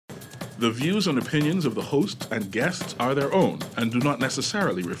The views and opinions of the hosts and guests are their own and do not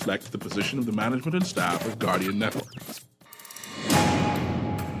necessarily reflect the position of the management and staff of Guardian Network.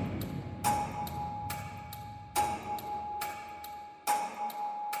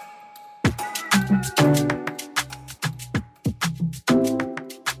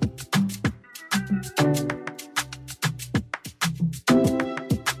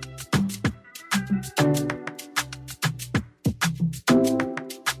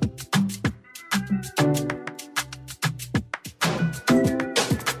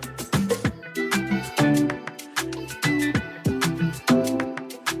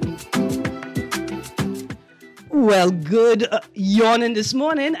 Well, good yawning this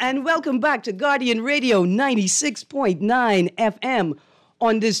morning, and welcome back to Guardian Radio 96.9 FM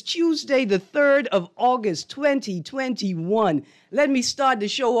on this Tuesday, the 3rd of August, 2021. Let me start the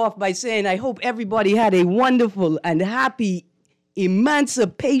show off by saying I hope everybody had a wonderful and happy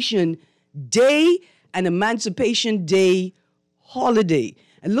Emancipation Day and Emancipation Day holiday.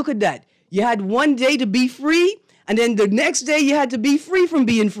 And look at that. You had one day to be free, and then the next day you had to be free from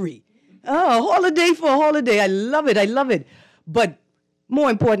being free. Oh, holiday for a holiday. I love it. I love it. But more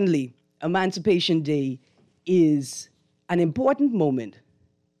importantly, Emancipation Day is an important moment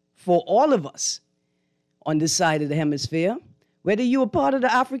for all of us on this side of the hemisphere, whether you're a part of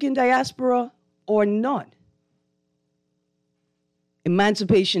the African diaspora or not.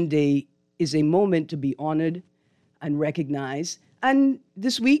 Emancipation Day is a moment to be honored and recognized. And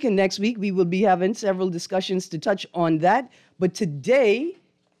this week and next week, we will be having several discussions to touch on that. But today,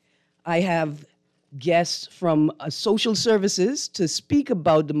 I have guests from social services to speak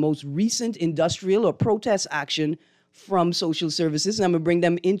about the most recent industrial or protest action from social services. And I'm going to bring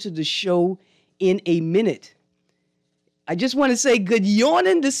them into the show in a minute. I just want to say good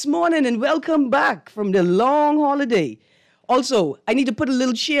yawning this morning and welcome back from the long holiday. Also, I need to put a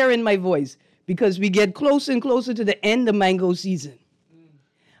little cheer in my voice because we get closer and closer to the end of mango season.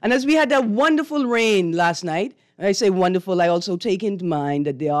 And as we had that wonderful rain last night, and I say wonderful, I also take into mind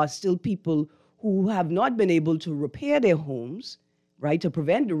that there are still people who have not been able to repair their homes, right, to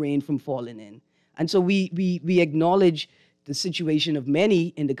prevent the rain from falling in. And so we acknowledge the situation of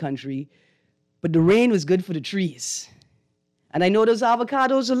many in the country, but the rain was good for the trees. And I know those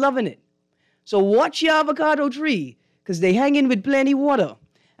avocados are loving it. So watch your avocado tree, because they hang in with plenty water.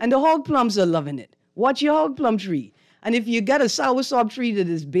 And the hog plums are loving it. Watch your hog plum tree. And if you got a soursop tree that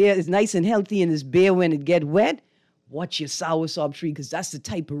is bare, is nice and healthy and is bare when it get wet, watch your soursop tree, because that's the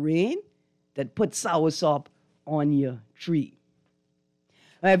type of rain that puts soursop on your tree.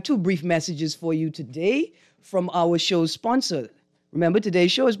 I have two brief messages for you today from our show's sponsor. Remember,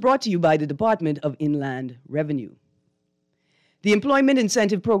 today's show is brought to you by the Department of Inland Revenue. The Employment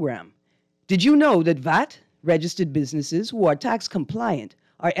Incentive Program. Did you know that VAT-registered businesses who are tax compliant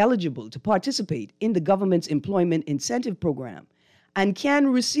are eligible to participate in the government's Employment Incentive Program and can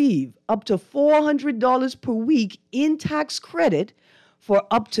receive up to $400 per week in tax credit for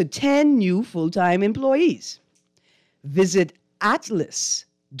up to 10 new full-time employees? Visit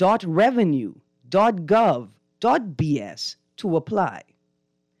atlas.revenue.gov.bs to apply.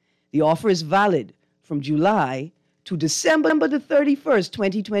 The offer is valid from July to December the 31st,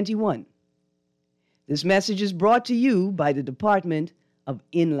 2021. This message is brought to you by the Department of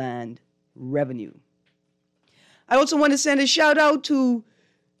Inland Revenue. I also want to send a shout out to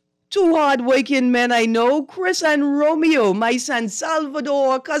two hard-working men I know, Chris and Romeo, my San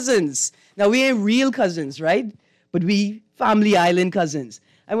Salvador cousins. Now, we ain't real cousins, right? But we family island cousins.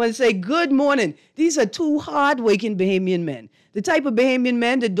 I want to say good morning. These are two hard-working Bahamian men. The type of Bahamian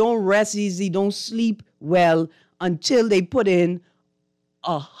men that don't rest easy, don't sleep well until they put in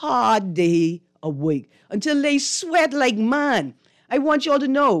a hard day of work, until they sweat like man. I want you all to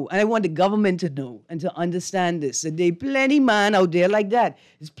know, and I want the government to know and to understand this, that there are plenty man out there like that.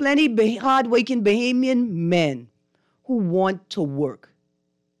 There's plenty hard-working Bahamian men who want to work,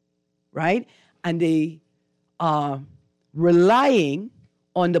 right? And they are relying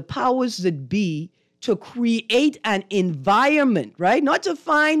on the powers that be to create an environment, right? Not to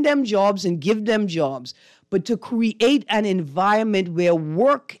find them jobs and give them jobs, but to create an environment where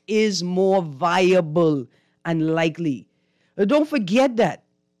work is more viable and likely. Don't forget that.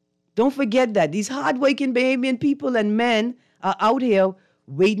 Don't forget that. These hardworking Bahamian people and men are out here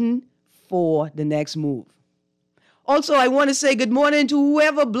waiting for the next move. Also, I want to say good morning to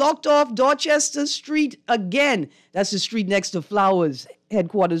whoever blocked off Dorchester Street again. That's the street next to Flowers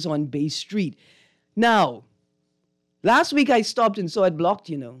headquarters on Bay Street. Now, last week I stopped and saw it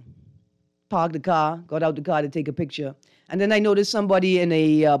blocked, Parked the car, got out the car to take a picture. And then I noticed somebody in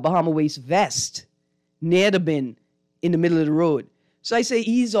a Bahama Waste vest near the bin in the middle of the road. So I say,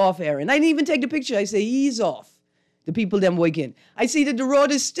 ease off, Erin. I didn't even take the picture. I say, ease off. The people them working. I see that the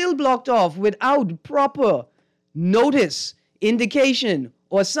road is still blocked off without proper notice, indication,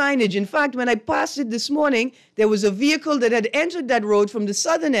 or signage. In fact, when I passed it this morning, there was a vehicle that had entered that road from the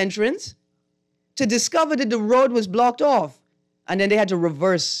southern entrance to discover that the road was blocked off. And then they had to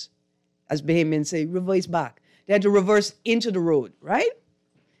reverse, as Bahamians say, reverse back. They had to reverse into the road, right?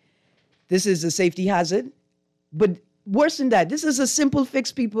 This is a safety hazard. But worse than that, this is a simple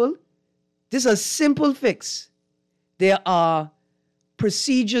fix, people. This is a simple fix. There are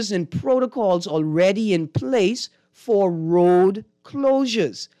procedures and protocols already in place for road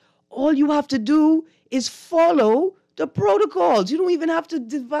closures. All you have to do is follow the protocols. You don't even have to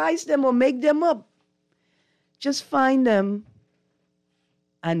devise them or make them up. Just find them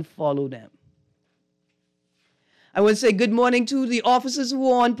and follow them. I want to say good morning to the officers who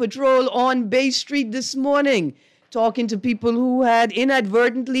were on patrol on Bay Street this morning, talking to people who had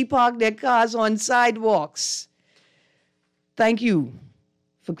inadvertently parked their cars on sidewalks. Thank you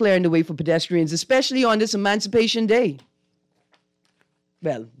for clearing the way for pedestrians, especially on this Emancipation Day.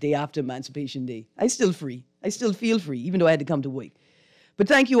 Well, day after Emancipation Day. I still free. I still feel free, even though I had to come to work. But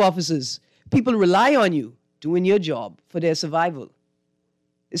thank you, officers. People rely on you doing your job for their survival,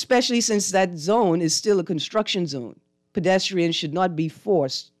 especially since that zone is still a construction zone. Pedestrians should not be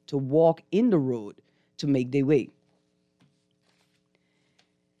forced to walk in the road to make their way.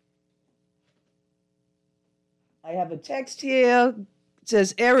 I have a text here. It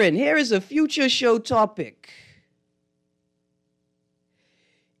says, Erin, here is a future show topic.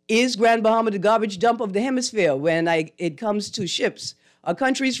 Is Grand Bahama the garbage dump of the hemisphere when it comes to ships? All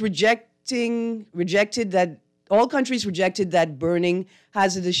countries rejected that burning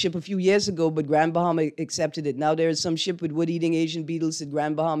hazardous ship a few years ago, but Grand Bahama accepted it. Now there is some ship with wood-eating Asian beetles that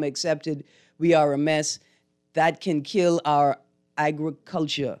Grand Bahama accepted. We are a mess. That can kill our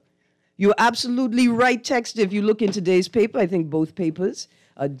agriculture. You're absolutely right, text. If you look in today's paper, I think both papers,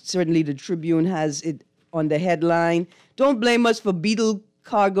 certainly the Tribune has it on the headline. Don't blame us for beetle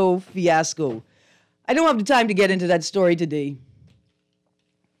cargo fiasco. I don't have the time to get into that story today.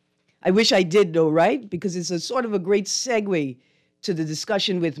 I wish I did, though, right? Because it's a sort of a great segue to the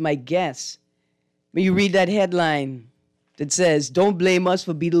discussion with my guests. When you read that headline that says, don't blame us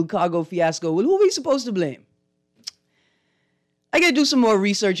for beetle cargo fiasco, well, who are we supposed to blame? I got to do some more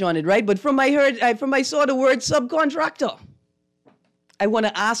research on it, right? But from I saw the word subcontractor. I want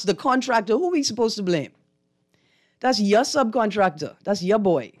to ask the contractor, who are we supposed to blame? That's your subcontractor. That's your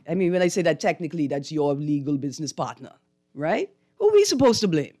boy. I mean, when I say that technically, that's your legal business partner, right? Who are we supposed to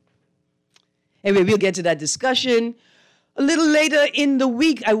blame? Anyway, we'll get to that discussion. A little later in the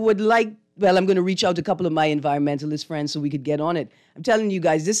week, I'm going to reach out to a couple of my environmentalist friends so we could get on it. I'm telling you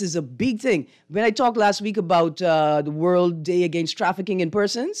guys, this is a big thing. When I talked last week about the World Day Against Trafficking in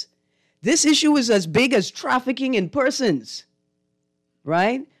Persons, this issue is as big as trafficking in persons,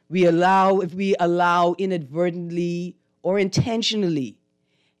 right? If we allow inadvertently or intentionally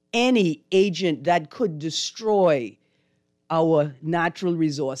any agent that could destroy our natural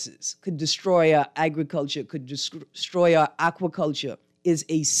resources, could destroy our agriculture, could destroy our aquaculture, is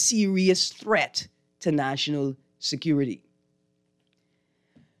a serious threat to national security.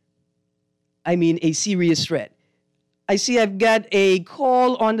 I mean, a serious threat. I see I've got a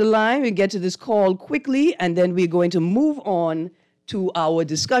call on the line. We'll get to this call quickly, and then we're going to move on to our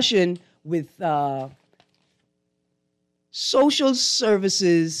discussion with social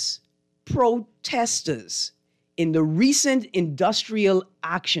services protesters in the recent industrial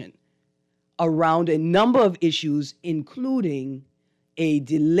action around a number of issues, including a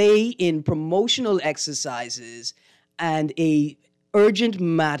delay in promotional exercises and a urgent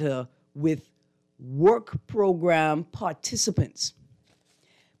matter with work program participants.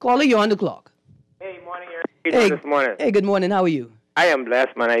 Caller, you're on the clock. Hey, morning, Erin. This morning. Hey, good morning. How are you? I am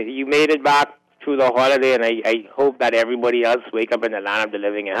blessed, man. You made it back through the holiday, and I hope that everybody else wake up in the land of the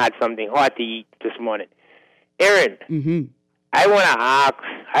living and had something hot to eat this morning. Erin, I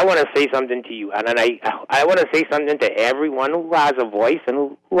want to say something to you, and then I want to say something to everyone who has a voice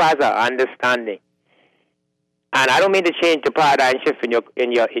and who has an understanding. And I don't mean to change the paradigm shift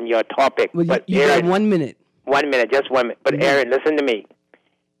in your topic. Well, but you Erin, got 1 minute. 1 minute, just 1 minute. But Erin, listen to me.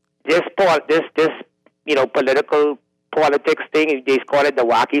 This politics thing, they call it the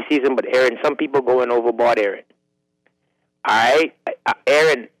wacky season. But Erin, some people going overboard, Erin. All right,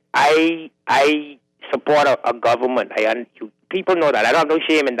 Erin, I support a government. People know that. I don't have no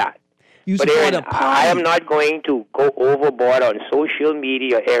shame in that. You but support Erin, a party. I am not going to go overboard on social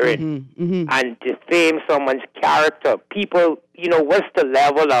media, Erin, and defame someone's character. People, what's the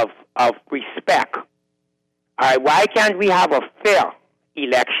level of respect All right, why can't we have a fair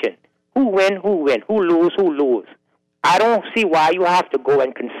election? Who win, who win, who lose, who lose. I don't see why you have to go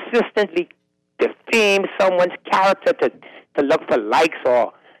and consistently defame someone's character to look for likes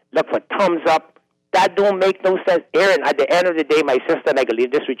or look for thumbs up. That don't make no sense. Erin, at the end of the day, my sister, and I can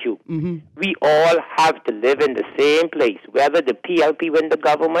leave this with you. Mm-hmm. We all have to live in the same place, whether the PLP win the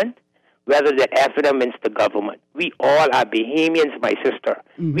government, whether the FNM wins the government. We all are Bahamians, my sister.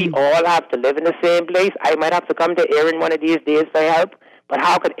 Mm-hmm. We all have to live in the same place. I might have to come to Erin one of these days for help, but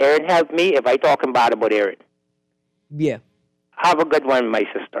how could Erin help me if I talking bad about Erin? Yeah. Have a good one, my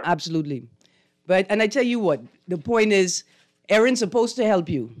sister. Absolutely. And I tell you what, the point is, Erin's supposed to help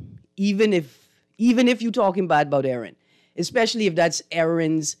you, even if you're talking bad about Erin, especially if that's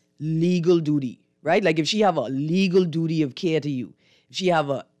Erin's legal duty, right? Like if she have a legal duty of care to you, if she have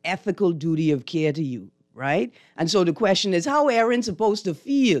a ethical duty of care to you, right? And so the question is, how Erin's supposed to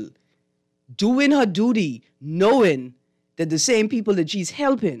feel doing her duty, knowing that the same people that she's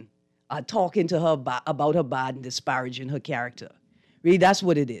helping are talking to her about her bad and disparaging her character. Really, that's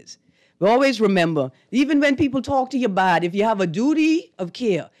what it is. But always remember, even when people talk to you bad, if you have a duty of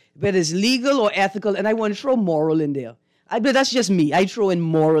care, whether it's legal or ethical, and I want to throw moral in there. But that's just me. I throw in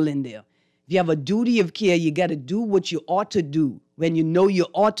moral in there. If you have a duty of care, you got to do what you ought to do when you know you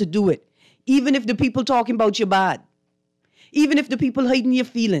ought to do it. Even if the people talking about you bad. Even if the people hating your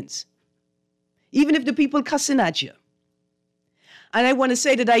feelings. Even if the people cussing at you. And I want to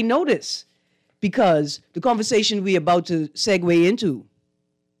say that I know this because the conversation we're about to segue into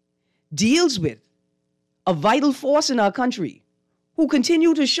deals with a vital force in our country who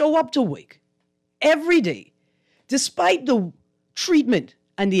continue to show up to work every day, despite the treatment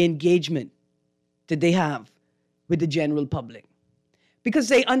and the engagement that they have with the general public. Because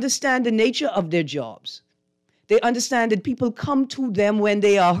they understand the nature of their jobs. They understand that people come to them when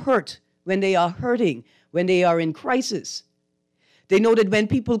they are hurt, when they are hurting, when they are in crisis. They know that when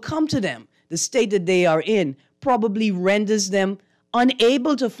people come to them, the state that they are in probably renders them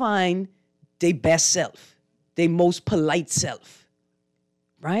unable to find their best self, their most polite self,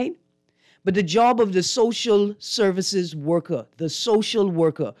 right? But the job of the social services worker, the social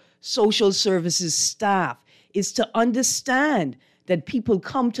worker, social services staff is to understand that people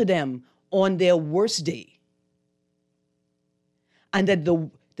come to them on their worst day. And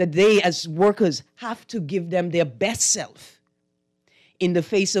that they as workers have to give them their best self in the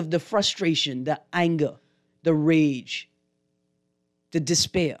face of the frustration, the anger, the rage, the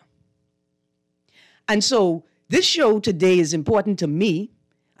despair. And so this show today is important to me.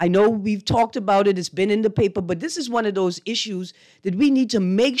 I know we've talked about it, it's been in the paper, but this is one of those issues that we need to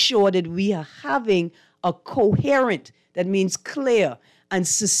make sure that we are having a coherent, that means clear and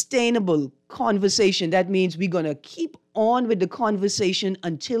sustainable conversation. That means we're going to keep on with the conversation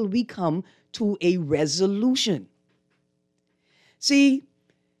until we come to a resolution. See,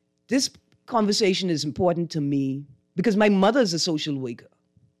 this conversation is important to me because my mother is a social worker.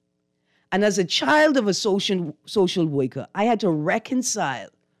 And as a child of a social worker, I had to reconcile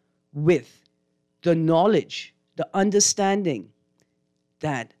with the knowledge, the understanding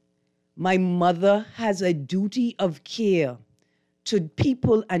that my mother has a duty of care to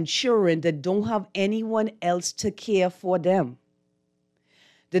people and children that don't have anyone else to care for them.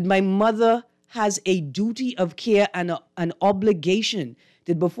 That my mother has a duty of care and an obligation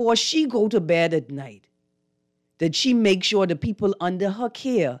that before she go to bed at night, that she makes sure the people under her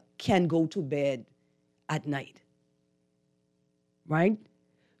care can go to bed at night. Right?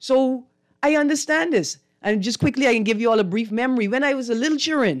 So I understand this. And just quickly, I can give you all a brief memory. When I was a little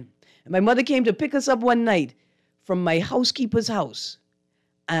children, and my mother came to pick us up one night from my housekeeper's house,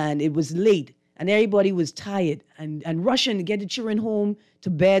 and it was late, and everybody was tired and rushing to get the children home to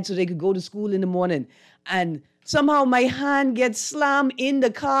bed so they could go to school in the morning. And somehow my hand gets slammed in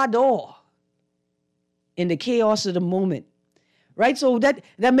the car door in the chaos of the moment. Right? So that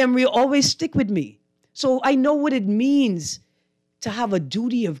memory always stick with me. So I know what it means to have a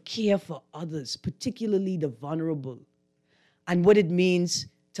duty of care for others, particularly the vulnerable. And what it means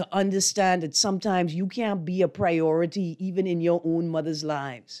to understand that sometimes you can't be a priority even in your own mother's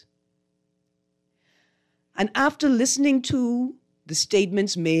lives. And after listening to the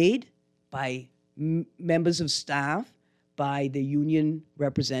statements made by members of staff, by the union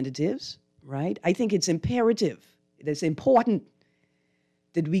representatives, right? I think it's imperative, it's important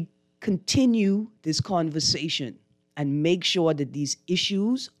that we continue this conversation and make sure that these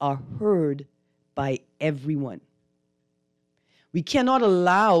issues are heard by everyone. We cannot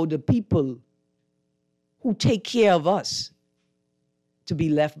allow the people who take care of us to be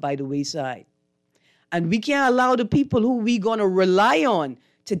left by the wayside. And we can't allow the people who we're going to rely on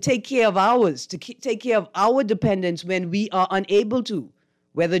to take care of ours, to take care of our dependents when we are unable to,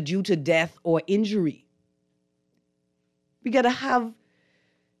 whether due to death or injury. We got to have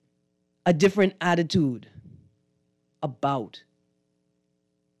a different attitude about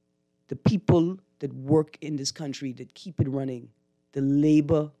the people that work in this country, that keep it running, the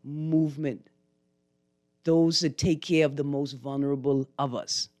labor movement, those that take care of the most vulnerable of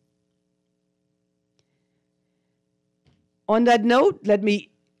us. On that note, let me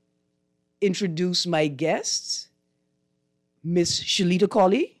introduce my guests, Miss Shalita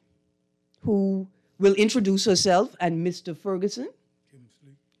Colley, who will introduce herself, and Mr. Ferguson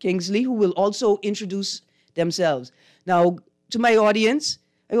Kingsley, who will also introduce themselves. Now, to my audience,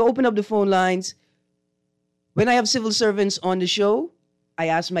 I will open up the phone lines. When I have civil servants on the show, I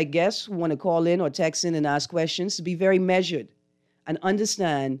ask my guests who want to call in or text in and ask questions to be very measured and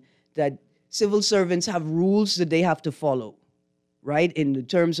understand that civil servants have rules that they have to follow, right, in the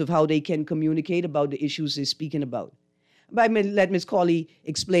terms of how they can communicate about the issues they're speaking about. But I may let Ms. Colley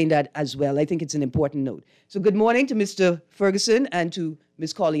explain that as well. I think it's an important note. So good morning to Mr. Ferguson and to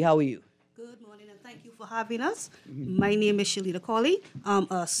Ms. Colley. How are you? Good morning, and thank you for having us. My name is Shalita Colley. I'm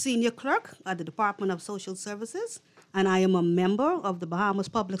a senior clerk at the Department of Social Services, and I am a member of the Bahamas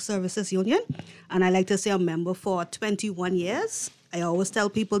Public Services Union. And I like to say I'm a member for 21 years. I always tell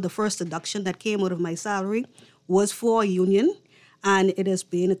people the first deduction that came out of my salary was for a union, and it has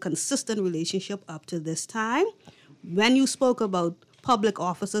been a consistent relationship up to this time. When you spoke about public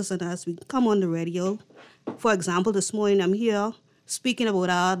officers, and as we come on the radio, for example, this morning I'm here speaking about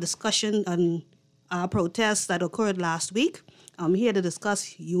our discussion and our protests that occurred last week. I'm here to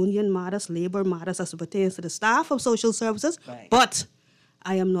discuss union matters, labor matters as it pertains to the staff of social services, right. But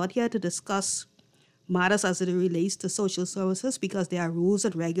I am not here to discuss matters as it relates to social services because there are rules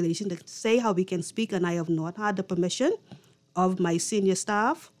and regulations that say how we can speak, and I have not had the permission of my senior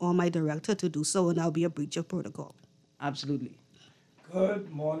staff or my director to do so, and that'll be a breach of protocol. Absolutely. Good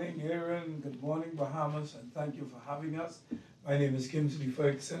morning, Erin. Good morning, Bahamas, and thank you for having us. My name is Kingsley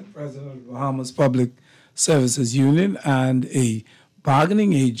Ferguson, President of the Bahamas Public Services Union and a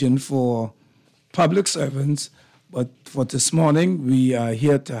bargaining agent for public servants. But for this morning, we are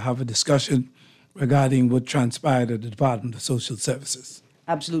here to have a discussion regarding what transpired at the Department of Social Services.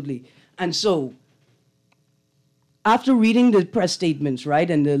 Absolutely. And so, after reading the press statements,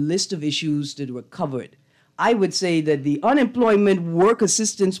 right, and the list of issues that were covered, I would say that the Unemployment Work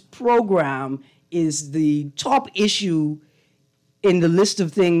Assistance Program is the top issue in the list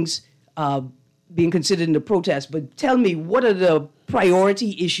of things being considered in the protest. But tell me, what are the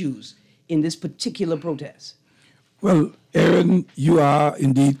priority issues in this particular protest? Well, Erin, you are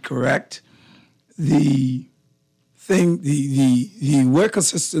indeed correct. The work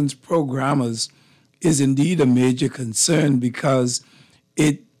assistance programmers is indeed a major concern because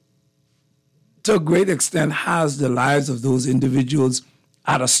it, to a great extent, has the lives of those individuals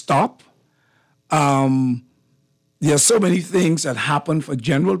at a stop. There are so many things that happen for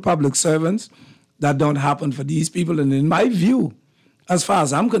general public servants that don't happen for these people. And in my view, as far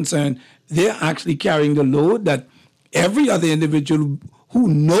as I'm concerned, they're actually carrying the load that every other individual who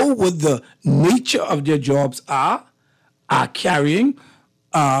know what the nature of their jobs are carrying.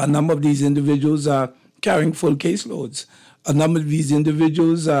 A number of these individuals are carrying full caseloads. A number of these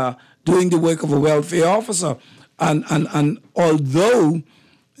individuals are doing the work of a welfare officer. And although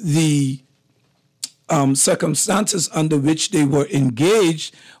the circumstances under which they were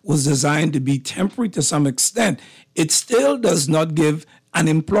engaged was designed to be temporary to some extent, it still does not give an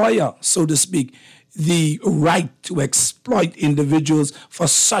employer, so to speak, the right to exploit individuals for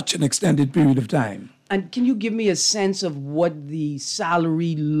such an extended period of time. And can you give me a sense of what the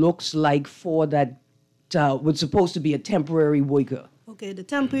salary looks like for that what's supposed to be a temporary worker? Okay, the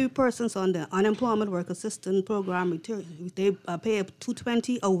temporary persons on the Unemployment Work Assistance Program, they pay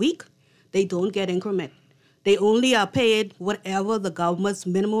 $220 a week. They don't get increment. They only are paid whatever the government's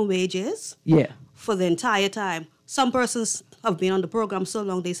minimum wage is for the entire time. Some persons have been on the program so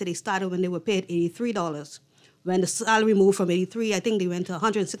long, they say they started when they were paid $83. When the salary moved from 83, I think they went to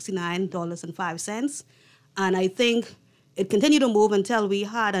 $169.05. And I think it continued to move until we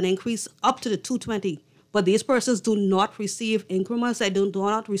had an increase up to the $220. But these persons do not receive increments. They do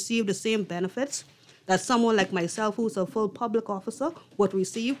not receive the same benefits that someone like myself, who's a full public officer, would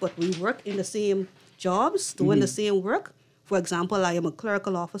receive, but we work in the same jobs, doing the same work. For example, I am a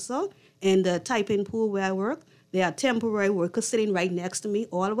clerical officer in the typing pool where I work. There are temporary workers sitting right next to me.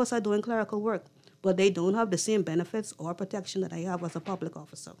 All of us are doing clerical work, but they don't have the same benefits or protection that I have as a public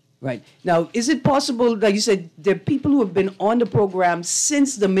officer. Right. Now, is it possible, like you said, there are people who have been on the program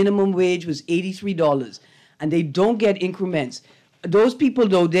since the minimum wage was $83 and they don't get increments. those people,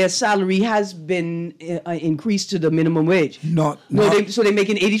 though, their salary has been increased to the minimum wage. So they're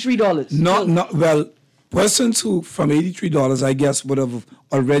making $83. Well, persons who from $83, I guess, would have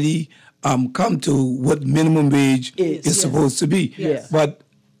already come to what minimum wage is supposed to be. Yes. But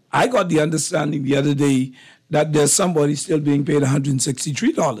I got the understanding the other day that there's somebody still being paid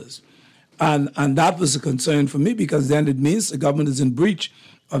 $163. And that was a concern for me, because then it means the government is in breach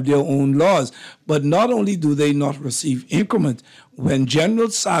of their own laws. But not only do they not receive increment, when general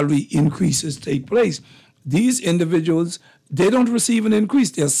salary increases take place, these individuals, they don't receive an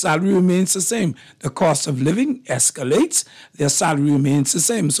increase. Their salary remains the same. The cost of living escalates. Their salary remains the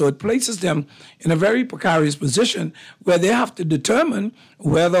same. So it places them in a very precarious position where they have to determine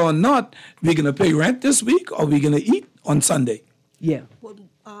whether or not we're going to pay rent this week or we're going to eat on Sunday. Yeah. Well,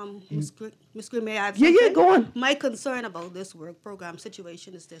 Ms. Greene, may I add Yeah, something? go on. My concern about this work program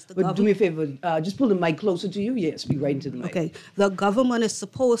situation is this. But do me a favor, just pull the mic closer to you. Yeah, speak right into the mic. Okay. The government is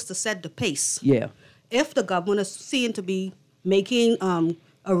supposed to set the pace. Yeah. If the government is seen to be making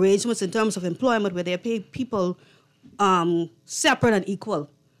arrangements in terms of employment where they pay people separate and equal,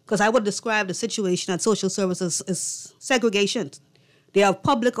 because I would describe the situation at social services as segregation. They have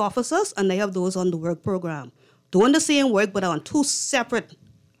public officers and they have those on the work program. Doing the same work, but on two separate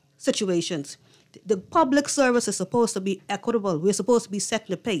situations. The public service is supposed to be equitable. We're supposed to be setting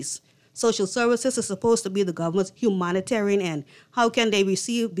the pace. Social services is supposed to be the government's humanitarian end. How can they be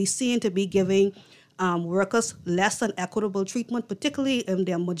seen to be giving workers less than equitable treatment, particularly if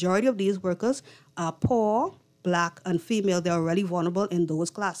the majority of these workers are poor, black, and female? They're already vulnerable in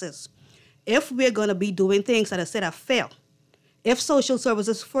those classes. If we're going to be doing things that I said are fair, if social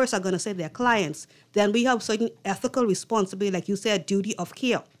services first are going to say their clients, then we have certain ethical responsibility, like you said, duty of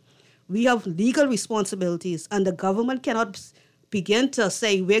care. We have legal responsibilities, and the government cannot begin to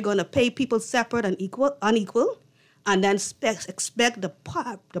say we're going to pay people separate and unequal, and then expect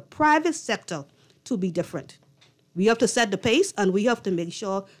the private sector to be different. We have to set the pace, and we have to make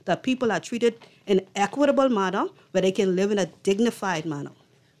sure that people are treated in an equitable manner where they can live in a dignified manner.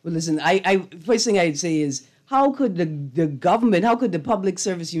 Well, listen, I first thing I'd say is, how could the government, how could the Public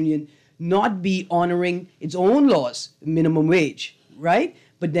Service Union not be honoring its own laws, minimum wage, right?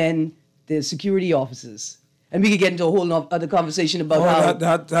 But then the security officers. And we could get into a whole other conversation about how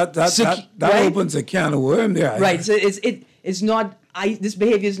that right? opens a can of worm there. Right. So it's not, this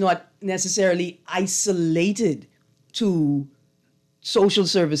behavior is not necessarily isolated to social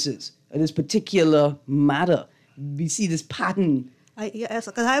services or this particular matter. We see this pattern. Yes,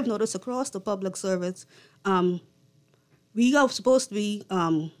 because I have noticed across the public service, we are supposed to be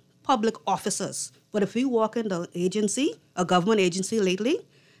public officers. But if we walk in the agency, a government agency lately,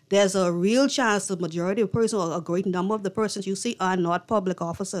 there's a real chance the majority of persons, or a great number of the persons you see, are not public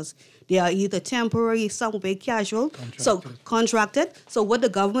officers. They are either temporary, some way casual, contracted. So what the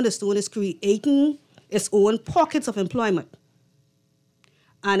government is doing is creating its own pockets of employment,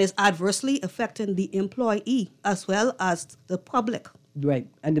 and is adversely affecting the employee as well as the public. Right,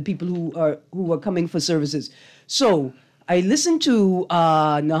 and the people who are coming for services. So I listened to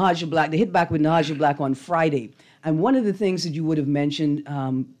Nahaja Black, the Hit Back with Nahaja Black on Friday, and one of the things that you would have mentioned,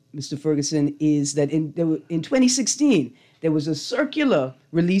 Mr. Ferguson, is that in 2016 there was a circular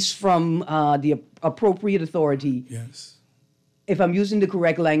released from the appropriate authority. Yes. If I'm using the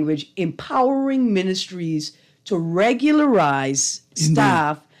correct language, empowering ministries to regularize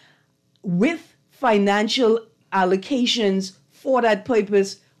staff with financial allocations for that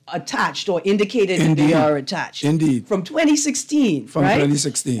purpose attached or indicated that they are attached. Indeed. From 2016, From right?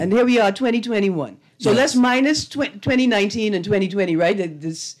 2016. And here we are, 2021. So let's minus 2019 and 2020, right?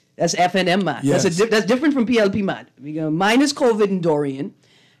 That's FNM math. Yes. That's different from PLP math. We go minus COVID and Dorian.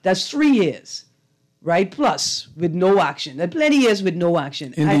 That's 3 years, right? Plus, with no action. There are plenty of years with no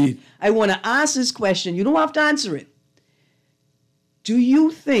action. Indeed. I want to ask this question. You don't have to answer it. Do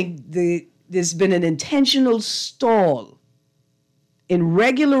you think there's been an intentional stall in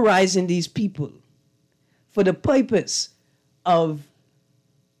regularizing these people for the purpose of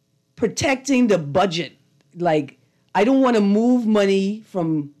protecting the budget? Like, I don't want to move money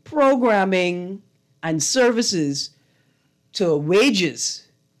from programming and services to wages,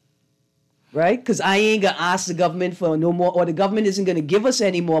 right? Because I ain't going to ask the government for no more, or the government isn't going to give us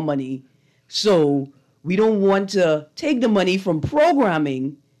any more money. So we don't want to take the money from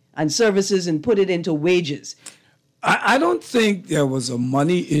programming and services and put it into wages. I don't think there was a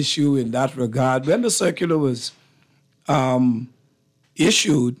money issue in that regard. When the circular was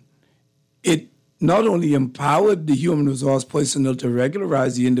issued, it not only empowered the human resource personnel to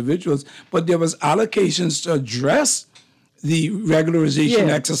regularize the individuals, but there was allocations to address the regularization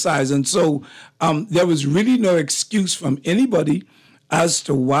exercise. And so there was really no excuse from anybody as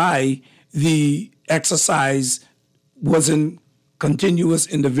to why the exercise wasn't continuous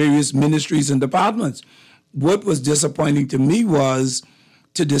in the various ministries and departments. What was disappointing to me was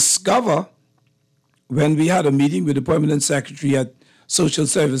to discover when we had a meeting with the permanent secretary at Social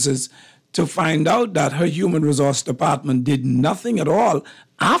Services to find out that her human resource department did nothing at all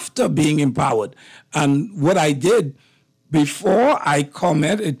after being empowered. And what I did, before I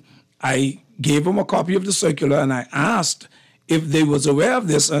commented, I gave them a copy of the circular and I asked if they was aware of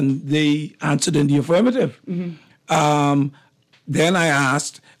this, and they answered in the affirmative. Then I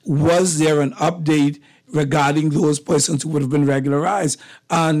asked, was there an update regarding those persons who would have been regularized?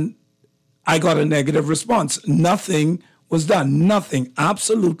 And I got a negative response. Nothing was done. Nothing.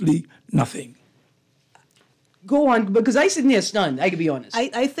 Absolutely nothing. Go on, because I sit near stunned, I can be honest.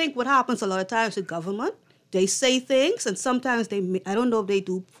 I think what happens a lot of times with government, they say things, and sometimes I don't know if they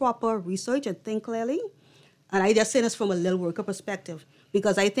do proper research and think clearly. And I just say this from a little worker perspective,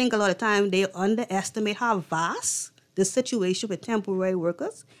 because I think a lot of times they underestimate how vast the situation with temporary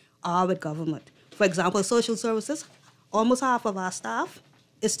workers are with government. For example, social services, almost half of our staff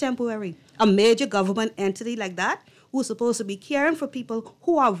is temporary. A major government entity like that, who's supposed to be caring for people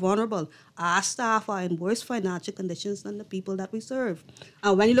who are vulnerable, our staff are in worse financial conditions than the people that we serve.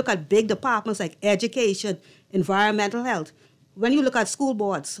 And when you look at big departments like education, environmental health, when you look at school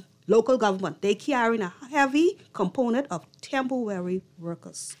boards, local government, they carry a heavy component of temporary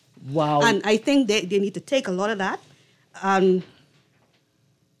workers. Wow. And I think they need to take a lot of that. I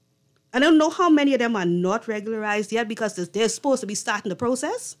don't know how many of them are not regularized yet because they're supposed to be starting the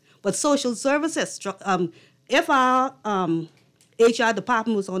process. But social services, if our HR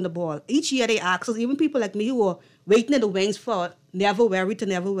department was on the ball, each year they ask us, even people like me who are waiting in the wings for never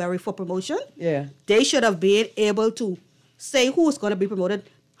worry for promotion, they should have been able to say who's going to be promoted,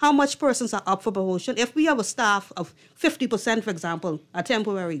 how much persons are up for promotion. If we have a staff of 50%, for example, are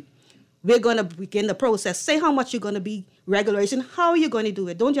temporary, we're going to begin the process. Say how much you're going to be regulation, how are you going to do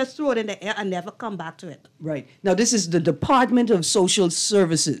it? Don't just throw it in the air and never come back to it. Right. Now, this is the Department of Social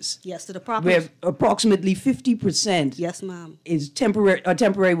Services. Yes, the department. Where approximately 50% yes, ma'am. is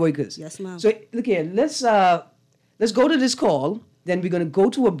temporary workers. Yes, ma'am. So, look here, let's go to this call, then we're going to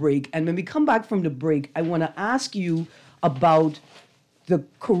go to a break, and when we come back from the break, I want to ask you about the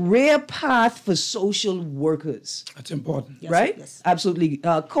career path for social workers. That's important. Yes, right? Yes. Absolutely.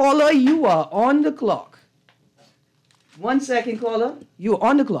 Caller, you are on the clock. 1 second, caller. You're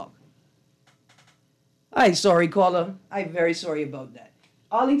on the clock. I'm sorry, caller. I'm very sorry about that.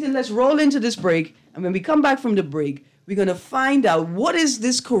 Arlington, let's roll into this break. And when we come back from the break, we're going to find out what is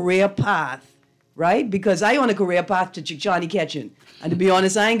this career path, right? Because I on a career path to Chichani Ketchen. And to be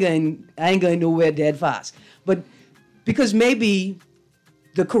honest, I ain't going nowhere dead fast. But because maybe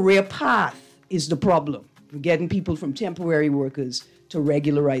the career path is the problem. We're getting people from temporary workers to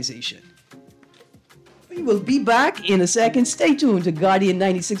regularization. We will be back in a second. Stay tuned to Guardian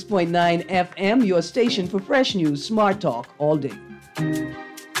 96.9 FM, your station for fresh news, smart talk all day.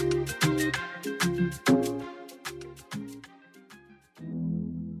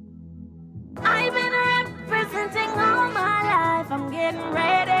 I've been representing all my life. I'm getting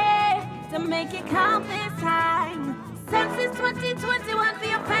ready to make it count this time. Since it's 2021 for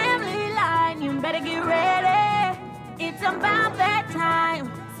your family line, you better get ready. It's about that time.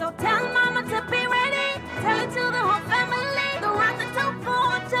 So tell mama to be ready. Tell it to the whole family. The rock the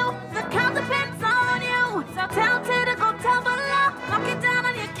 242. The count depends on you. So tell Ted to go tell below. Mark it down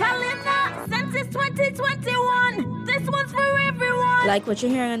on your calendar. Since it's 2021, this one's for everyone. Like what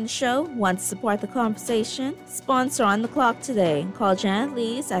you're hearing on the show? Want to support the conversation? Sponsor On the Clock today. Call Janet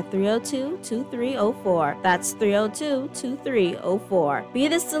Lees at 302-2304. That's 302-2304. Be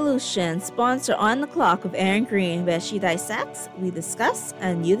the solution. Sponsor On the Clock with Erin Greene, where she dissects, we discuss,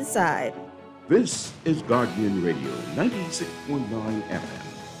 and you decide. This is Guardian Radio 96.9 FM.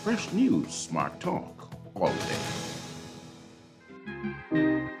 Fresh news, smart talk, all day.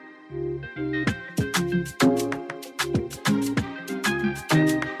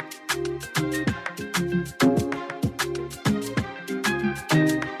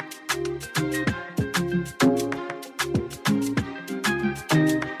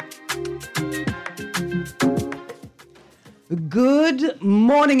 Good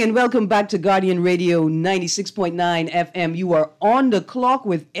morning and welcome back to Guardian Radio 96.9 FM. You are on the clock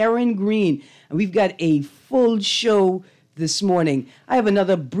with Erin Greene, and we've got a full show this morning. I have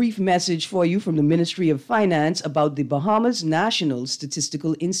another brief message for you from the Ministry of Finance about the Bahamas National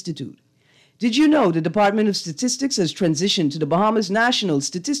Statistical Institute. Did you know the Department of Statistics has transitioned to the Bahamas National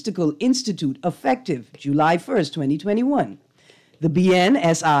Statistical Institute effective July 1st, 2021? The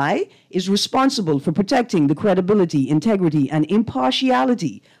BNSI is responsible for protecting the credibility, integrity, and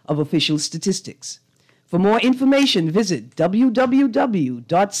impartiality of official statistics. For more information, visit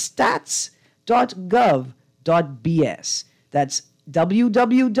www.stats.gov.bs. That's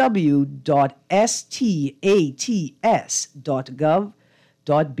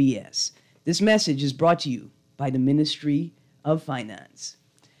www.stats.gov.bs. This message is brought to you by the Ministry of Finance.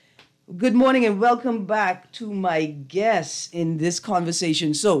 Good morning and welcome back to my guests in this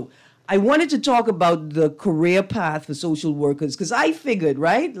conversation. So I wanted to talk about the career path for social workers because I figured,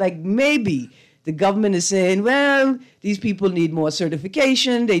 right, like maybe the government is saying, well, these people need more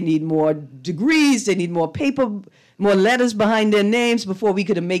certification, they need more degrees, they need more paper, more letters behind their names before we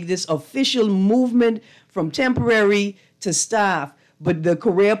could make this official movement from temporary to staff. But the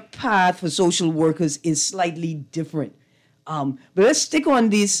career path for social workers is slightly different. But let's stick on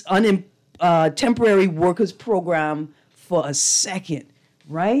this temporary workers program for a second,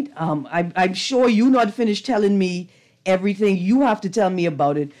 right? I'm sure you're not finished telling me everything. You have to tell me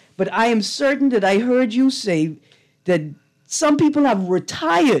about it. But I am certain that I heard you say that some people have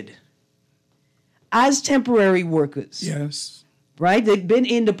retired as temporary workers. Yes. Right? They've been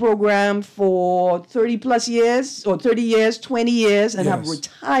in the program for 30 plus years or 30 years, 20 years and have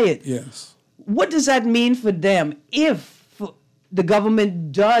retired. Yes. What does that mean for them if the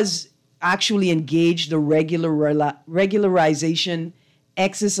government does actually engage the regularization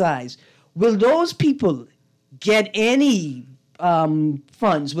exercise? Will those people get any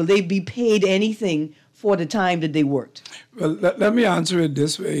funds? Will they be paid anything for the time that they worked? Well, let me answer it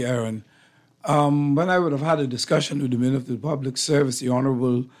this way, Erin. When I would have had a discussion with the Minister of Public Service, the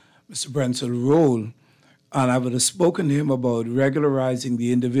Honorable Mr. Brensel Roll, and I would have spoken to him about regularizing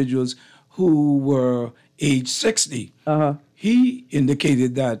the individuals who were age 60, he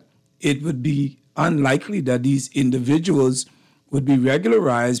indicated that it would be unlikely that these individuals would be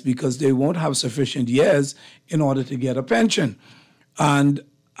regularized because they won't have sufficient years in order to get a pension. And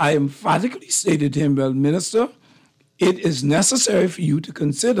I emphatically stated to him, well, Minister, it is necessary for you to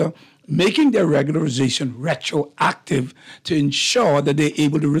consider making their regularization retroactive to ensure that they're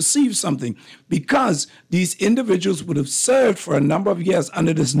able to receive something, because these individuals would have served for a number of years, and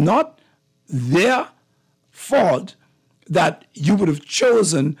it is not their fault that you would have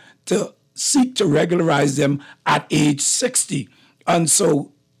chosen to seek to regularize them at age 60. And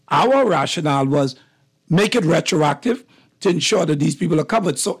so our rationale was make it retroactive to ensure that these people are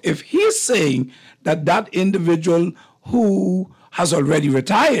covered. So if he's saying that that individual who has already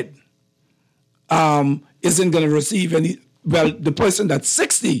retired isn't going to receive any, well, the person that's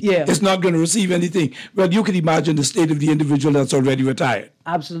 60 is not going to receive anything. Well, you can imagine the state of the individual that's already retired.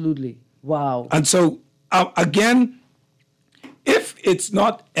 Absolutely. Wow. And so, again, if it's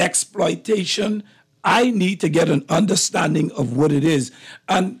not exploitation, I need to get an understanding of what it is.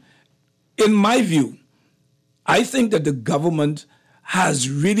 And in my view, I think that the government has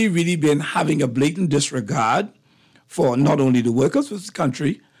really, really been having a blatant disregard for not only the workers of this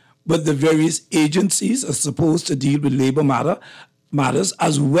country, but the various agencies are supposed to deal with labor matters,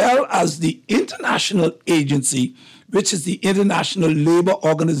 as well as the international agency, which is the International Labor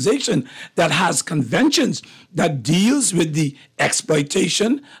Organization, that has conventions that deals with the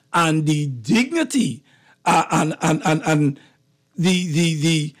exploitation and the dignity and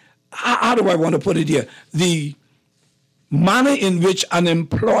the how do I want to put it here? The manner in which an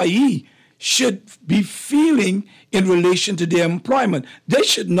employee should be feeling in relation to their employment. They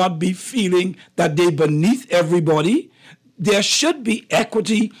should not be feeling that they're beneath everybody. There should be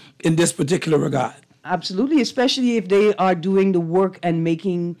equity in this particular regard. Absolutely, especially if they are doing the work and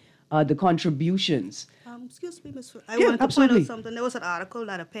making the contributions. Excuse me, Ms. I wanted to point out something. There was an article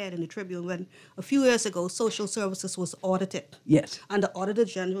that appeared in the Tribune when a few years ago social services was audited. Yes. And the Auditor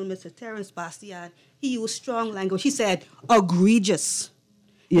General, Mr. Terence Bastian, he used strong language. He said, egregious.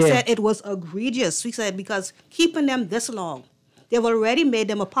 He said it was egregious. He said because keeping them this long, they've already made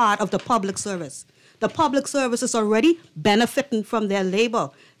them a part of the public service. The public service is already benefiting from their labor.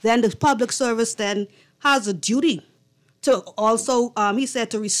 Then the public service then has a duty to also, he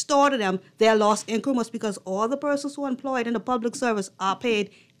said, to restore to them their lost increments, because all the persons who are employed in the public service are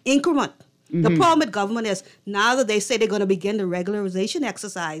paid increment. Mm-hmm. The problem with government is now that they say they're going to begin the regularization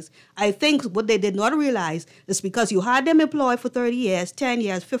exercise, I think what they did not realize is because you had them employed for 30 years, 10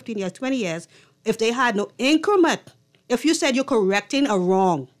 years, 15 years, 20 years, if they had no increment, if you said you're correcting a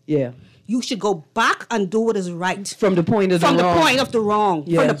wrong, you should go back and do what is right. From the point of the wrong. From the point of the wrong.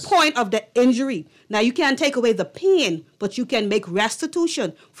 Yes. From the point of the injury. Now, you can't take away the pain, but you can make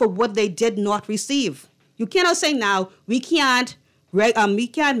restitution for what they did not receive. You cannot say now, we can't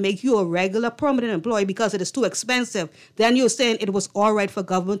make you a regular permanent employee because it is too expensive. Then you're saying it was all right for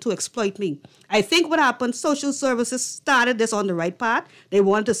government to exploit me. I think what happened, social services started this on the right path. They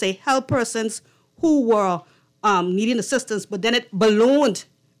wanted to say help persons who were needing assistance, but then it ballooned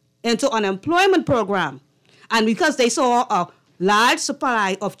into an unemployment program. And because they saw a large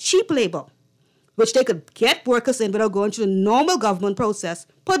supply of cheap labor, which they could get workers in without going through the normal government process,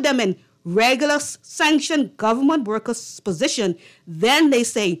 put them in regular sanctioned government workers' position, then they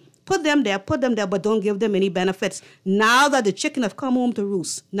say, put them there, but don't give them any benefits. Now that the chicken have come home to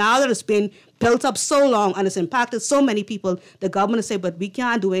roost, now that it's been built up so long and it's impacted so many people, the government say, but we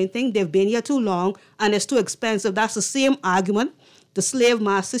can't do anything. They've been here too long and it's too expensive. That's the same argument the slave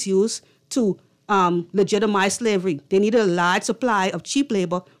masters used to legitimize slavery. They needed a large supply of cheap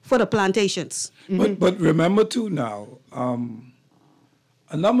labor for the plantations. But remember too now,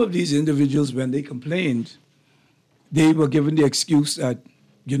 a number of these individuals, when they complained, they were given the excuse that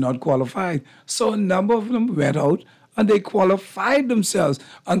you're not qualified. So a number of them went out and they qualified themselves.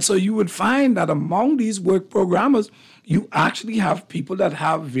 And so you would find that among these work programmers, you actually have people that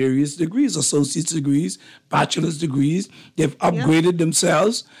have various degrees, associate's degrees, bachelor's degrees. They've upgraded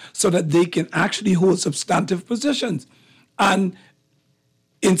themselves so that they can actually hold substantive positions. And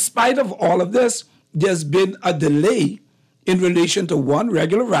in spite of all of this, there's been a delay in relation to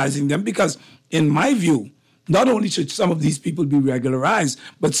regularizing them, because in my view, not only should some of these people be regularized,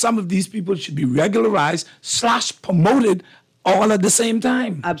 but some of these people should be regularized / promoted all at the same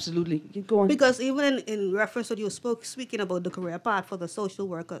time. Absolutely. Go on. Because even in reference to you speaking about the career path for the social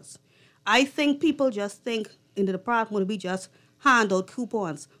workers, I think people just think in the department we just hand out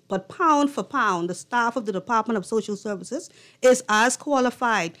coupons. But pound for pound, the staff of the Department of Social Services is as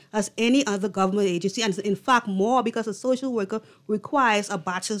qualified as any other government agency, and in fact more, because a social worker requires a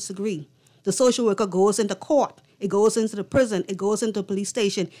bachelor's degree. The social worker goes into court, it goes into the prison, it goes into the police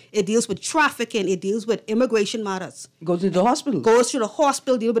station, it deals with trafficking, it deals with immigration matters. Goes into the hospital. Goes to the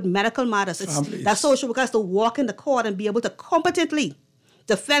hospital, deal with medical matters. That social worker has to walk in the court and be able to competently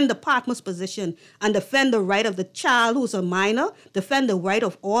defend the partner's position and defend the right of the child who's a minor, defend the right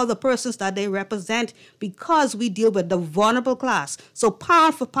of all the persons that they represent, because we deal with the vulnerable class. So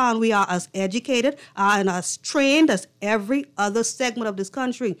pound for pound, we are as educated and as trained as every other segment of this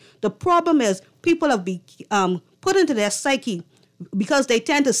country. The problem is people have been put into their psyche, because they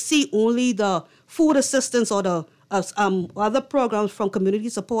tend to see only the food assistance or the other programs from community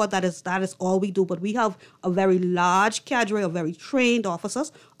support. That is all we do. But we have a very large cadre of very trained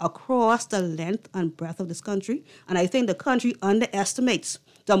officers across the length and breadth of this country. And I think the country underestimates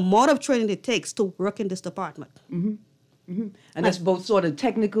the amount of training it takes to work in this department. Mm-hmm. Mm-hmm. And that's both sort of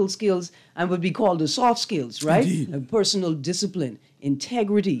technical skills and what we call the soft skills, right? Personal discipline,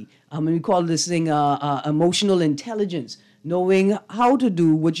 integrity. We call this thing emotional intelligence, knowing how to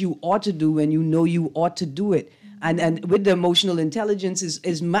do what you ought to do when you know you ought to do it. And with the emotional intelligence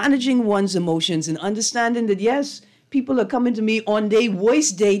is managing one's emotions and understanding that, yes, people are coming to me on their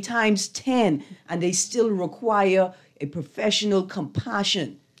worst day times 10, and they still require a professional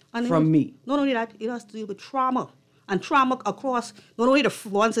compassion from me. Not only that, it has to do with trauma. And trauma across not only the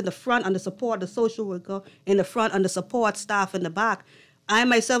ones in the front and the support, the social worker in the front and the support staff in the back. I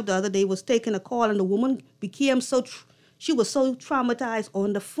myself the other day was taking a call, and the woman became she was so traumatized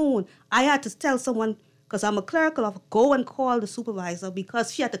on the phone. I had to tell someone, because I'm a clerical officer, go and call the supervisor,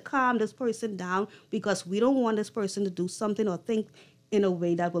 because she had to calm this person down, because we don't want this person to do something or think in a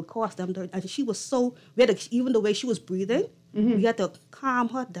way that will cost them. And she was even the way she was breathing, we had to calm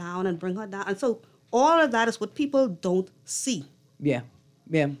her down and bring her down. And so all of that is what people don't see. Yeah.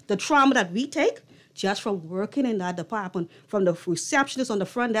 The trauma that we take just from working in that department, from the receptionist on the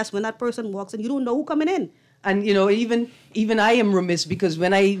front desk, when that person walks in, you don't know who's coming in. And even I am remiss, because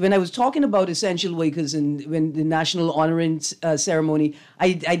when I was talking about essential workers and when the national honoring ceremony,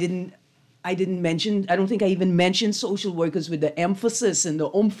 I didn't mention. I don't think I even mentioned social workers with the emphasis and the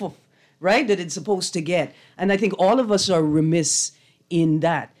oomph, right, that it's supposed to get. And I think all of us are remiss in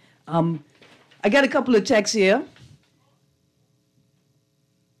that. I got a couple of texts here.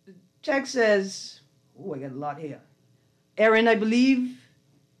 The text says, I got a lot here. Erin, I believe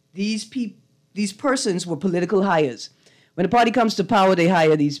these persons were political hires. When a party comes to power, they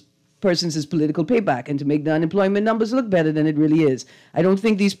hire these persons as political payback and to make the unemployment numbers look better than it really is. I don't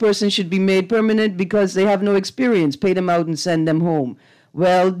think these persons should be made permanent because they have no experience. Pay them out and send them home.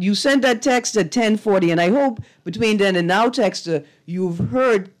 Well, you sent that text at 10:40, and I hope between then and now, texter, you've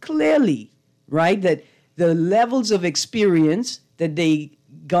heard clearly, right, that the levels of experience that they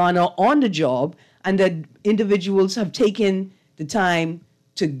garner on the job and that individuals have taken the time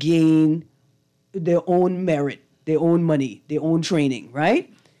to gain their own merit, their own money, their own training,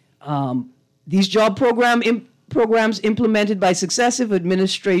 right? These job programs implemented by successive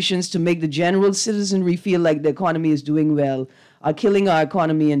administrations to make the general citizenry feel like the economy is doing well are killing our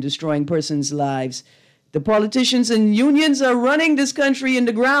economy and destroying persons' lives. The politicians and unions are running this country in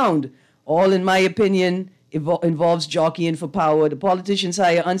the ground. All, in my opinion, involves jockeying for power. The politicians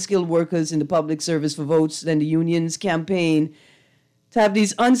hire unskilled workers in the public service for votes, then the unions campaign to have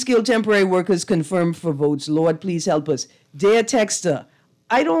these unskilled temporary workers confirmed for votes. Lord, please help us. Dear texter,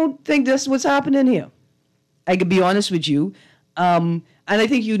 I don't think that's what's happening here. I can be honest with you. And I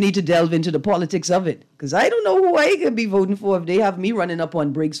think you need to delve into the politics of it, because I don't know who I could be voting for if they have me running up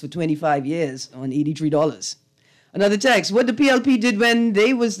on Briggs for 25 years on $83. Another text, what the PLP did when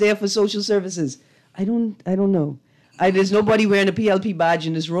they was there for social services. I don't know. There's nobody wearing a PLP badge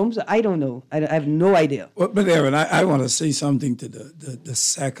in this room, so I don't know. I have no idea. Well, but Erin, I want to say something to the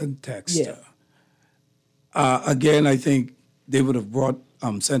second text. Yeah. Again, I think they would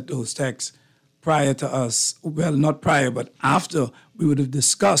have sent those texts prior to us, well, not prior, but after we would have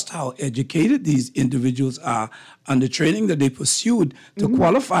discussed how educated these individuals are and the training that they pursued to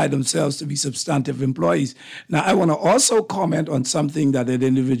qualify themselves to be substantive employees. Now, I want to also comment on something that an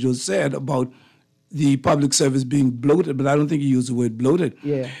individual said about the public service being bloated, but I don't think he used the word bloated.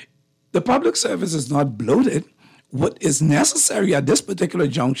 Yeah. The public service is not bloated. What is necessary at this particular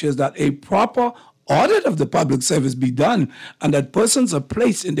juncture is that a proper audit of the public service be done and that persons are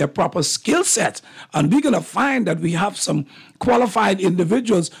placed in their proper skill set. And we're going to find that we have some qualified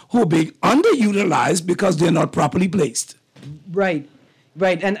individuals who are being underutilized because they're not properly placed. Right.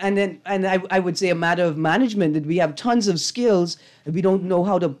 And I would say a matter of management, that we have tons of skills and we don't know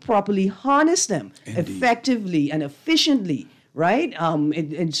how to properly harness them effectively and efficiently, right?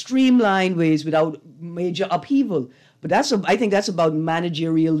 In streamlined ways without major upheaval. But I think that's about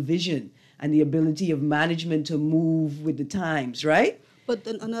managerial vision and the ability of management to move with the times, right? But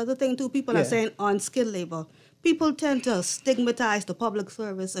then another thing too, people are saying unskilled labor. People tend to stigmatize the public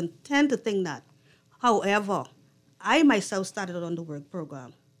service and tend to think that. However, I myself started on the work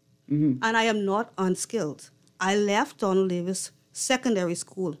program, and I am not unskilled. I left Donald Davis Secondary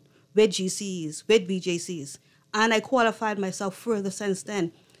School with GCEs, with BJCs, and I qualified myself further since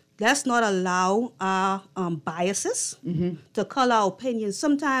then. Let's not allow our biases to color our opinions.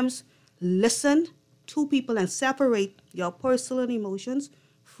 Sometimes listen to people and separate your personal emotions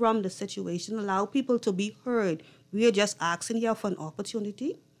from the situation. Allow people to be heard. We are just asking here for an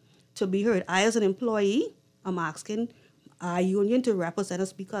opportunity to be heard. I, as an employee, I'm asking our union to represent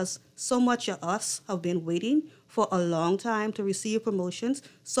us because so much of us have been waiting for a long time to receive promotions.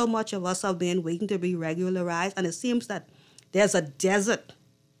 So much of us have been waiting to be regularized. And it seems that there's a desert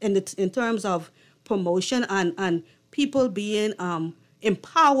in terms of promotion and people being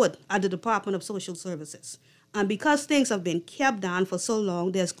empowered at the Department of Social Services. And because things have been kept down for so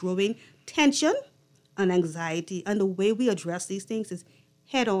long, there's growing tension and anxiety. And the way we address these things is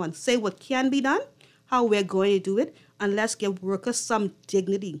head on. Say what can be done, how we're going to do it, and let's give workers some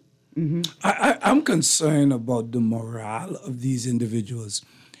dignity. I'm concerned about the morale of these individuals.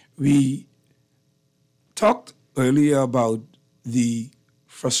 We talked earlier about the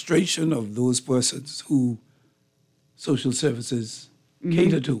frustration of those persons who social services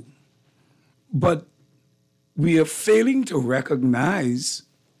cater to. But we are failing to recognize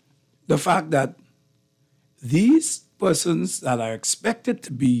the fact that these persons that are expected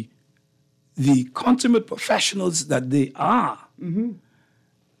to be the consummate professionals that they are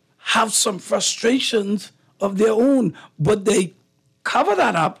have some frustrations of their own, but they cover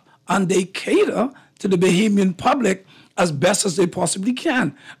that up and they cater to the Bahamian public as best as they possibly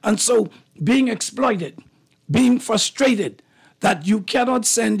can. And so being exploited, being frustrated that you cannot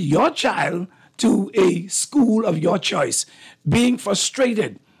send your child to a school of your choice, being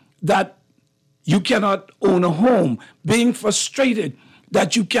frustrated that you cannot own a home, being frustrated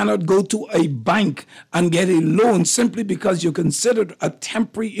that you cannot go to a bank and get a loan simply because you're considered a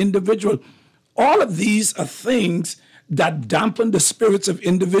temporary individual. All of these are things that dampen the spirits of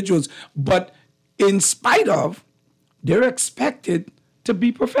individuals, but in spite of, they're expected to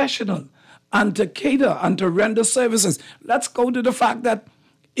be professional and to cater and to render services. Let's go to the fact that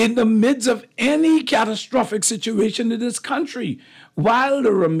in the midst of any catastrophic situation in this country, while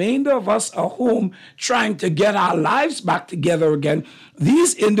the remainder of us are home trying to get our lives back together again.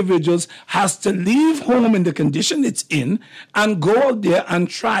 These individuals has to leave home in the condition it's in and go out there and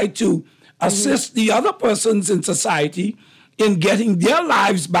try to assist the other persons in society in getting their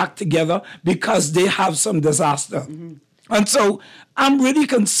lives back together because they have some disaster. And so I'm really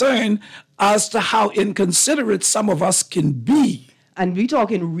concerned as to how inconsiderate some of us can be. And we're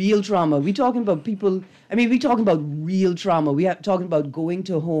talking real trauma. We're talking about people, we're talking about real trauma. We are talking about going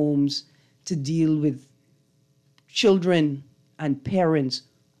to homes to deal with children and parents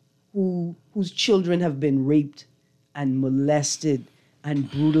whose children have been raped and molested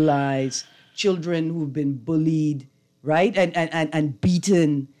and brutalized, children who've been bullied, right? And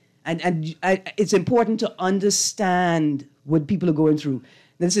beaten. And it's important to understand what people are going through.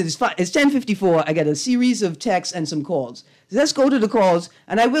 It's 10:54. I got a series of texts and some calls. Let's go to the calls.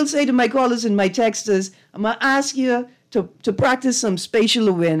 And I will say to my callers and my texters, I'm going to ask you to practice some spatial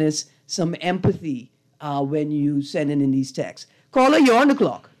awareness, some empathy when you send in these texts. Caller, you're on the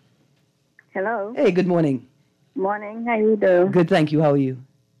clock. Hello. Hey, good morning. Morning. How you doing? Good, thank you. How are you?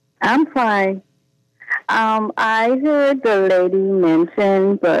 I'm fine. I heard the lady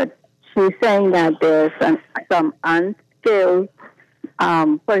mention, but she's saying that there's some unskilled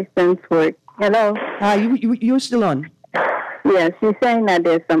person's work. Hello? You're still on. Yeah, she's saying that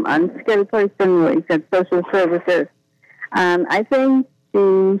there's some unskilled person works at social services. And I think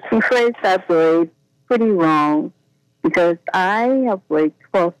she phrased that word pretty wrong because I have worked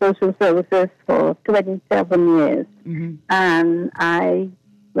for social services for 27 years. And I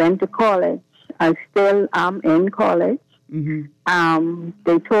went to college. I still am in college.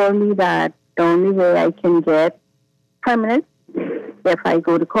 They told me that the only way I can get permanent if I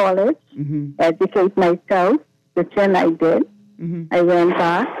go to college, educate myself, which then I did. I went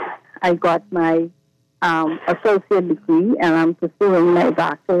back. I got my associate degree, and I'm pursuing my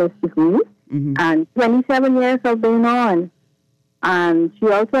bachelor's degree. And 27 years have been on. And she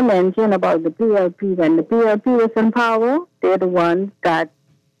also mentioned about the PLP. When the PLP was in power, they're the ones that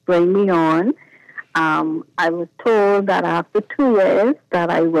bring me on. I was told that after 2 years that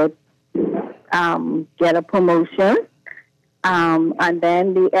I would get a promotion. And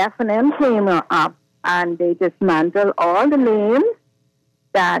then the F&M came up, and they dismantled all the names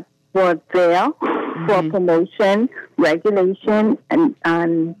that were there for promotion, regulation,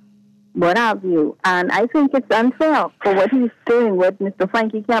 and what have you. And I think it's unfair for what he's doing, what Mr.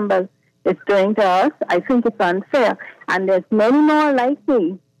 Frankie Campbell is doing to us. I think it's unfair. And there's many more like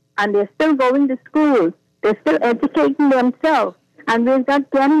me, and they're still going to school. They're still educating themselves, and we're not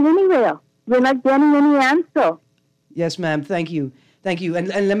getting anywhere. We're not getting any answer. Yes, ma'am. Thank you. Thank you. And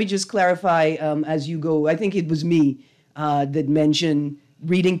let me just clarify as you go. I think it was me that mentioned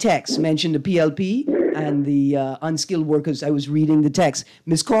reading text, mentioned the PLP and the unskilled workers. I was reading the text.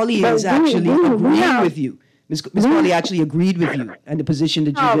 Ms. Cawley is actually agreeing with you. Ms. Cawley actually agreed with you and the position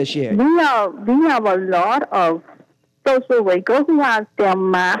that you just shared. We have a lot of social workers who have their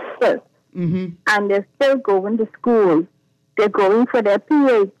masters, and they're still going to school. They're going for their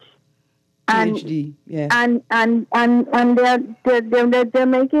PhD. PhD, yeah. And they're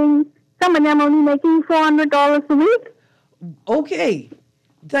making, some of them only making $400 a week. Okay.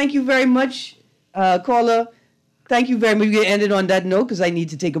 Thank you very much, caller. Thank you very much. We're going to end it on that note because I need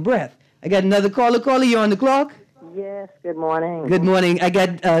to take a breath. I got another caller. Caller, you're on the clock. Yes, good morning. Good morning. I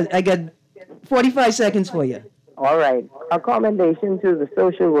got 45 seconds for you. All right. A commendation to the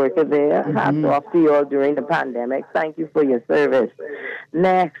social worker there. Hats off to you all during the pandemic. Thank you for your service.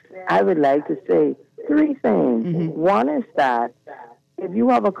 Next, I would like to say 3 things. One is that if you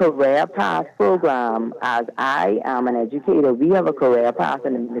have a career path program, as I am an educator, we have a career path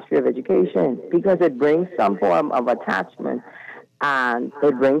in the Ministry of Education because it brings some form of attachment and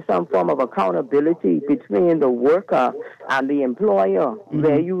it brings some form of accountability between the worker and the employer,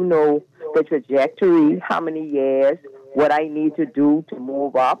 where you know the trajectory, how many years, what I need to do to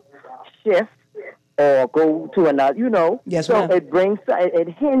move up, shift, or go to another, you know. Yes, so ma'am. it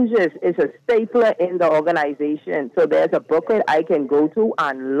hinges, it's a stapler in the organization. So there's a booklet I can go to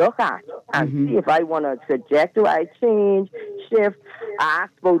and look at and see if I want a trajectory, I change, shift,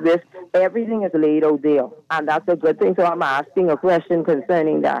 ask about this. Everything is laid out there, and that's a good thing. So I'm asking a question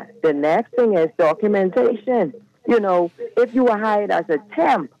concerning that. The next thing is documentation. You know, if you were hired as a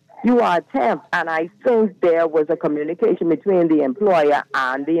temp, you are a temp, and I think there was a communication between the employer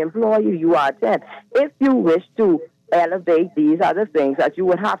and the employee. You are a temp. If you wish to elevate, these are the things that you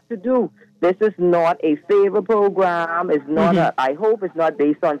would have to do. This is not a favor program. It's not I hope it's not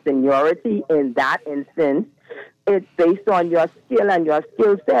based on seniority in that instance. it's based on your skill and your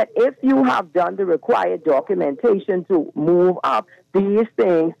skill set. If you have done the required documentation to move up, these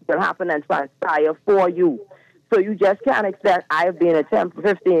things will happen and transpire for you. So you just can't expect, I have been a temp for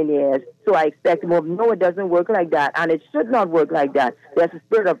 15 years, so I expect to move. No, it doesn't work like that, and it should not work like that. There's a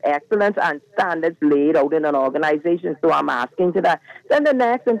spirit of excellence and standards laid out in an organization, so I'm asking to that. Then the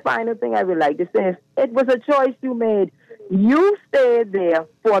next and final thing I would like to say is, it was a choice you made. You stayed there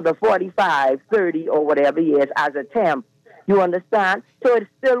for the 45, 30, or whatever years as a temp. You understand? So it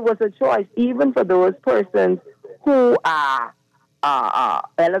still was a choice, even for those persons who are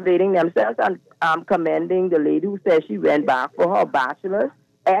elevating themselves. And I'm commending the lady who says she went back for her bachelor's.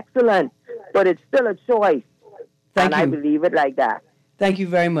 Excellent. But it's still a choice. Thank you. I believe it like that. Thank you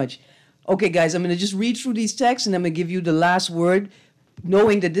very much. Okay, guys, I'm going to just read through these texts, and I'm going to give you the last word,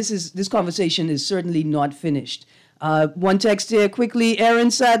 knowing that this conversation is certainly not finished. One text here quickly.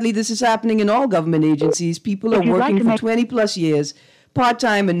 Erin, sadly, this is happening in all government agencies. People are working for 20 plus years,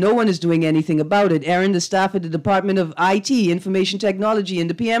 part-time, and no one is doing anything about it. Erin, the staff at the Department of IT, Information Technology, in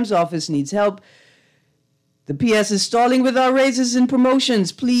the PM's office needs help. The PS is stalling with our raises and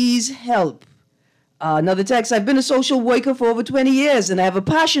promotions. Please help. Another text. I've been a social worker for over 20 years, and I have a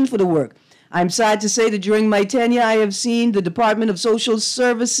passion for the work. I'm sad to say that during my tenure, I have seen the Department of Social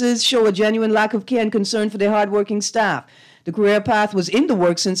Services show a genuine lack of care and concern for their hardworking staff. The career path was in the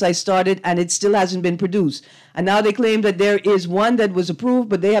works since I started, and it still hasn't been produced. And now they claim that there is one that was approved,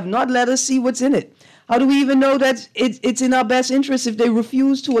 but they have not let us see what's in it. How do we even know that it's in our best interest if they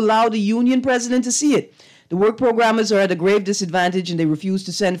refuse to allow the union president to see it? The work programmers are at a grave disadvantage, and they refuse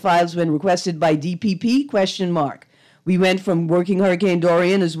to send files when requested by DPP? We went from working Hurricane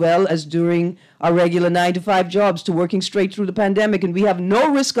Dorian as well as during our regular 9-to-5 jobs to working straight through the pandemic, and we have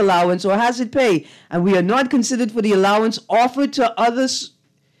no risk allowance or hazard pay, and we are not considered for the allowance offered to other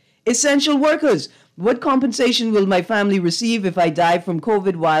essential workers. What compensation will my family receive if I die from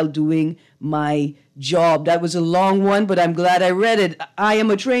COVID while doing my job? That was a long one, but I'm glad I read it. I am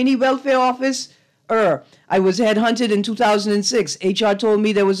a trainee welfare officer. I was headhunted in 2006. HR told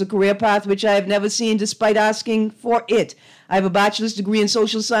me there was a career path which I have never seen despite asking for it. I have a bachelor's degree in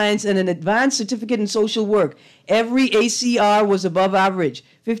social science and an advanced certificate in social work. Every ACR was above average.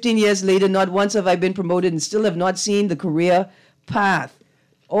 15 years later, not once have I been promoted and still have not seen the career path.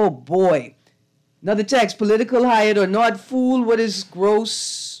 Oh boy. Another text, political hired or not, fool, what is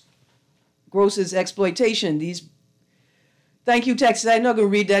gross is exploitation. Thank you, text. I'm not going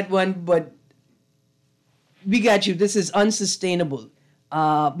to read that one, but we got you. This is unsustainable.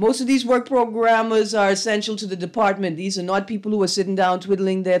 Most of these work programmers are essential to the department. These are not people who are sitting down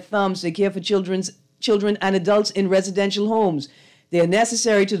twiddling their thumbs. They care for children and adults in residential homes. They are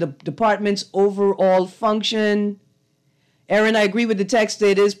necessary to the department's overall function. Erin, I agree with the text.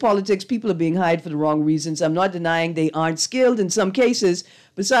 It is politics. People are being hired for the wrong reasons. I'm not denying they aren't skilled in some cases.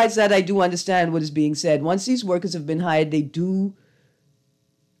 Besides that, I do understand what is being said. Once these workers have been hired, they do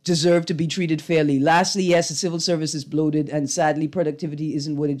deserve to be treated fairly. Lastly, yes, the civil service is bloated, and sadly, productivity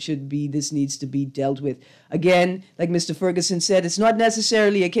isn't what it should be. This needs to be dealt with. Again, like Mr. Ferguson said, it's not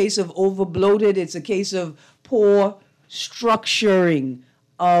necessarily a case of over-bloated. It's a case of poor structuring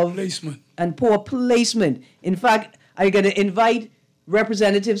of placement and poor placement. In fact, I'm going to invite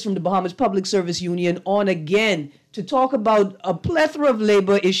representatives from the Bahamas Public Service Union on again to talk about a plethora of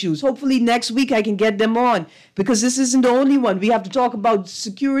labor issues. Hopefully next week I can get them on, because this isn't the only one. We have to talk about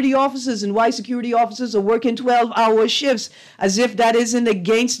security officers and why security officers are working 12-hour shifts, as if that isn't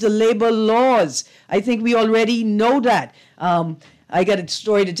against the labor laws. I think we already know that. I got a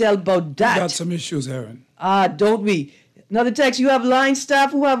story to tell about that. We got some issues, Erin. Don't we? Another text, you have line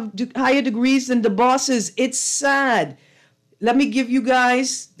staff who have higher degrees than the bosses. It's sad. Let me give you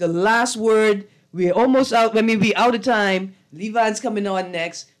guys the last word. We're almost out. We're out of time. Levine's coming on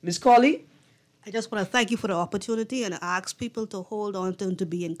next. Ms. Colley? I just want to thank you for the opportunity and ask people to hold on to and to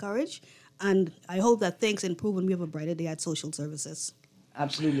be encouraged. And I hope that things improve and we have a brighter day at social services.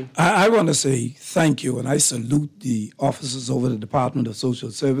 Absolutely. I want to say thank you, and I salute the officers over the Department of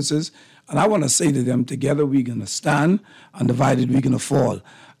Social Services. And I want to say to them, together we're going to stand, and divided we're going to fall.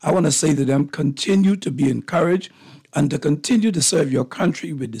 I want to say to them, continue to be encouraged and to continue to serve your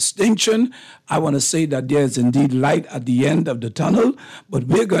country with distinction. I want to say that there is indeed light at the end of the tunnel, but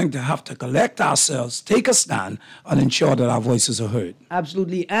we're going to have to collect ourselves, take a stand, and ensure that our voices are heard.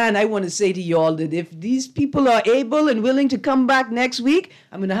 Absolutely. And I want to say to you all that if these people are able and willing to come back next week,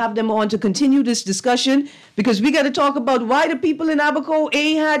 I'm going to have them on to continue this discussion, because we got to talk about why the people in Abaco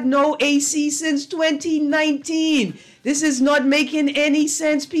ain't had no AC since 2019. This is not making any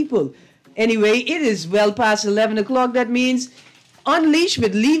sense, people. Anyway, it is well past 11 o'clock. That means Unleashed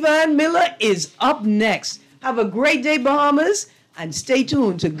with Levi and Miller is up next. Have a great day, Bahamas, and stay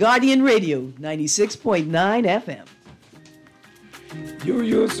tuned to Guardian Radio 96.9 FM. You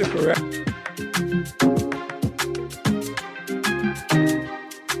used to correct.